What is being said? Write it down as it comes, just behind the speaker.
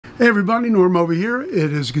Hey everybody, Norm over here.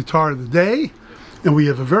 It is Guitar of the Day, and we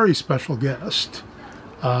have a very special guest.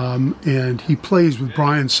 And he plays with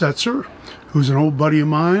Brian Setzer, who's an old buddy of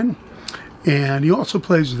mine. And he also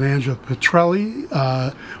plays with Angela Petrelli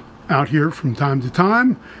out here from time to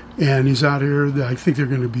time. And he's out here, I think they're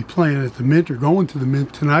going to be playing at the Mint or going to the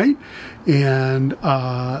Mint tonight. And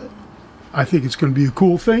I think it's going to be a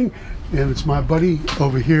cool thing. And it's my buddy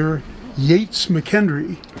over here, Yates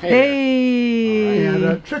McKendree. Hey!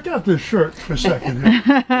 And check out this shirt for a second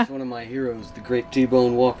here. He's one of my heroes, the great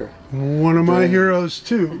T-Bone Walker. One of my heroes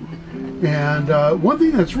too. And one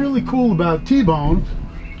thing that's really cool about T-Bone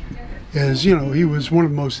is, you know, he was one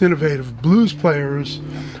of the most innovative blues players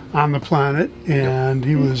on the planet, and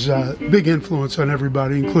he was a big influence on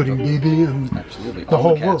everybody, including BB and Absolutely. the All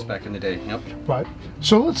whole the cats world. back in the day. Yep. Right.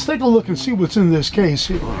 So let's take a look and see what's in this case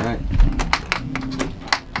here. All right.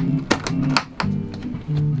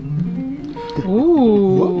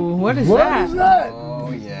 Ooh, what is that? What is that?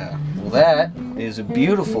 Oh yeah. Well, that is a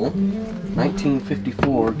beautiful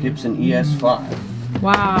 1954 Gibson ES-5.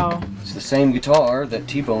 Wow. It's the same guitar that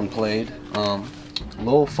T-Bone played.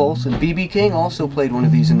 Lowell Folsom, B.B. King also played one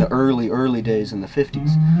of these in the early days in the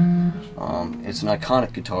 50s. It's an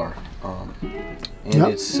iconic guitar, and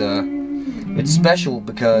Yep. it's special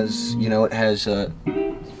because, you know, it has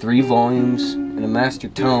 3 volumes and a master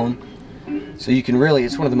tone. So you can really,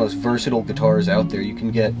 it's one of the most versatile guitars out there. You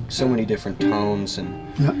can get so many different tones and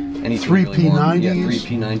anything 3 you really want. Yeah, P90s.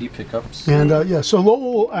 3 P90 pickups. And yeah, so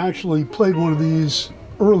Lowell actually played one of these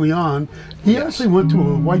early on. He actually went to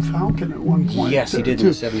a White Falcon at one point. Yes, he did in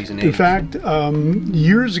the 70s and 80s. In fact,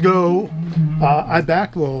 years ago, I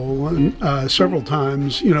backed Lowell several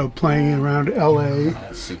times, you know, playing around LA.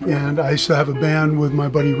 And I used to have a band with my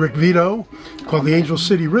buddy Rick Vito called the Angel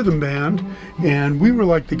City Rhythm Band. And we were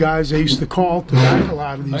like the guys they used to call to back a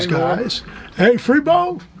lot of these guys. Hey,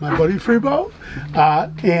 Freebo, my buddy Freebo.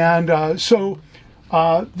 So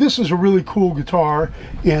this is a really cool guitar.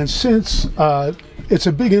 And since it's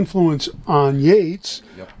a big influence on Yates,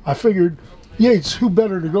 I figured, Yates, who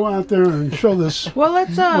better to go out there and show this? Well,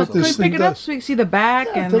 let's what this pick thing it up does. so we can see the back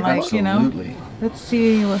and, like, you know, Absolutely. let's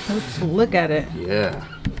see, let's look at it. Yeah.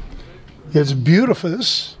 It's beautiful.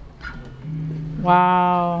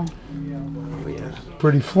 Wow. Oh yeah.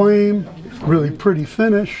 Pretty flame, really pretty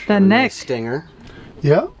finish. The A neck, nice stinger.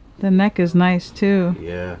 Yeah, the neck is nice too.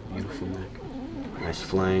 Yeah, beautiful neck. Nice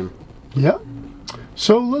flame. yeah.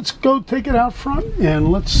 So let's go take it out front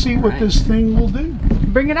and let's see what this thing will do.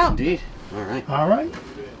 Bring it out. Indeed. All right. All right.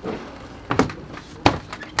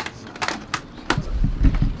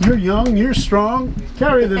 You're young, you're strong.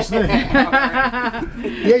 Carry this thing.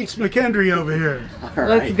 Yates McKendree over here. All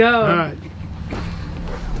Let's right. go. All right.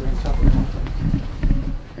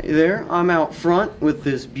 Hey there, I'm out front with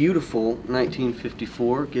this beautiful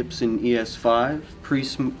 1954 Gibson ES-5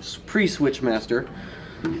 pre-Switchmaster.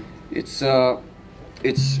 It's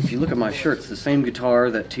if you look at my shirt, it's the same guitar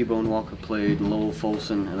that T-Bone Walker played, Lowell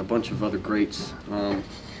Folsom, and a bunch of other greats.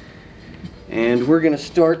 And we're gonna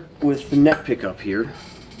start with the neck pickup here.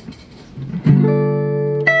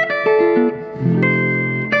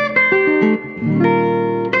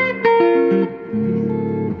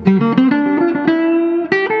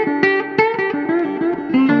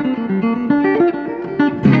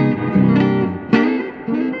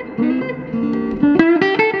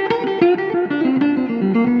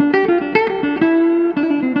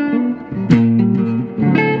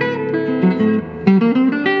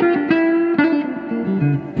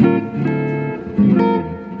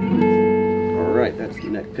 That's the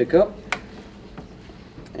neck pickup.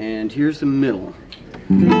 And here's the middle.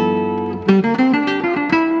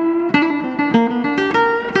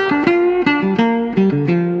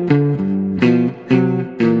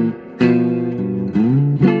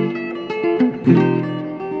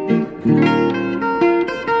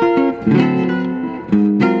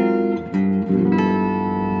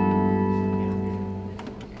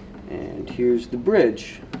 And here's the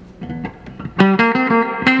bridge.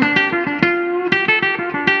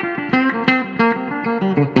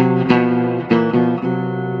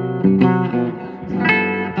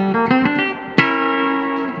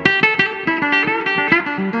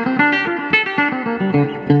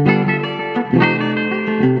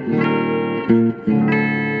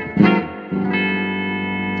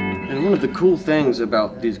 And one of the cool things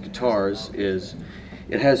about these guitars is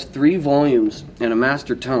it has 3 volumes and a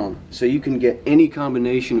master tone, so you can get any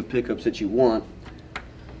combination of pickups that you want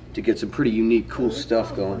to get some pretty unique, cool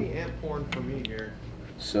stuff going.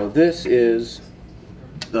 So this is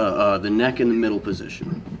the neck in the middle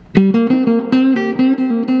position.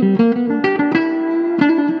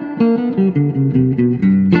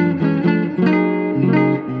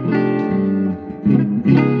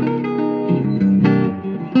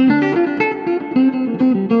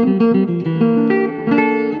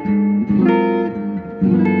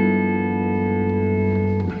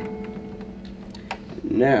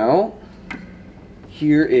 Now,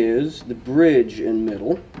 here is the bridge in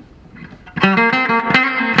middle.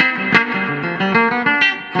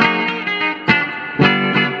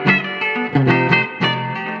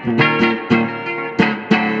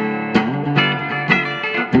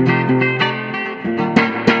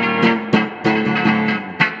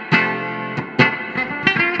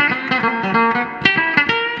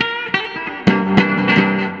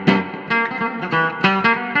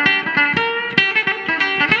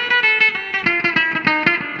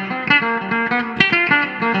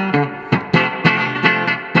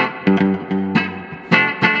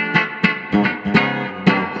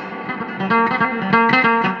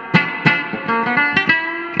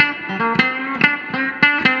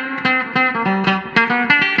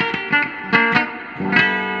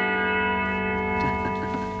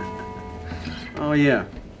 Oh yeah.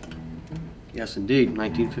 Yes indeed,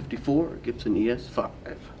 1954 Gibson ES-5.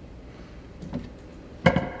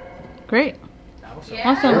 Great. Yeah.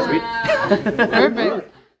 Awesome. Sweet. Perfect.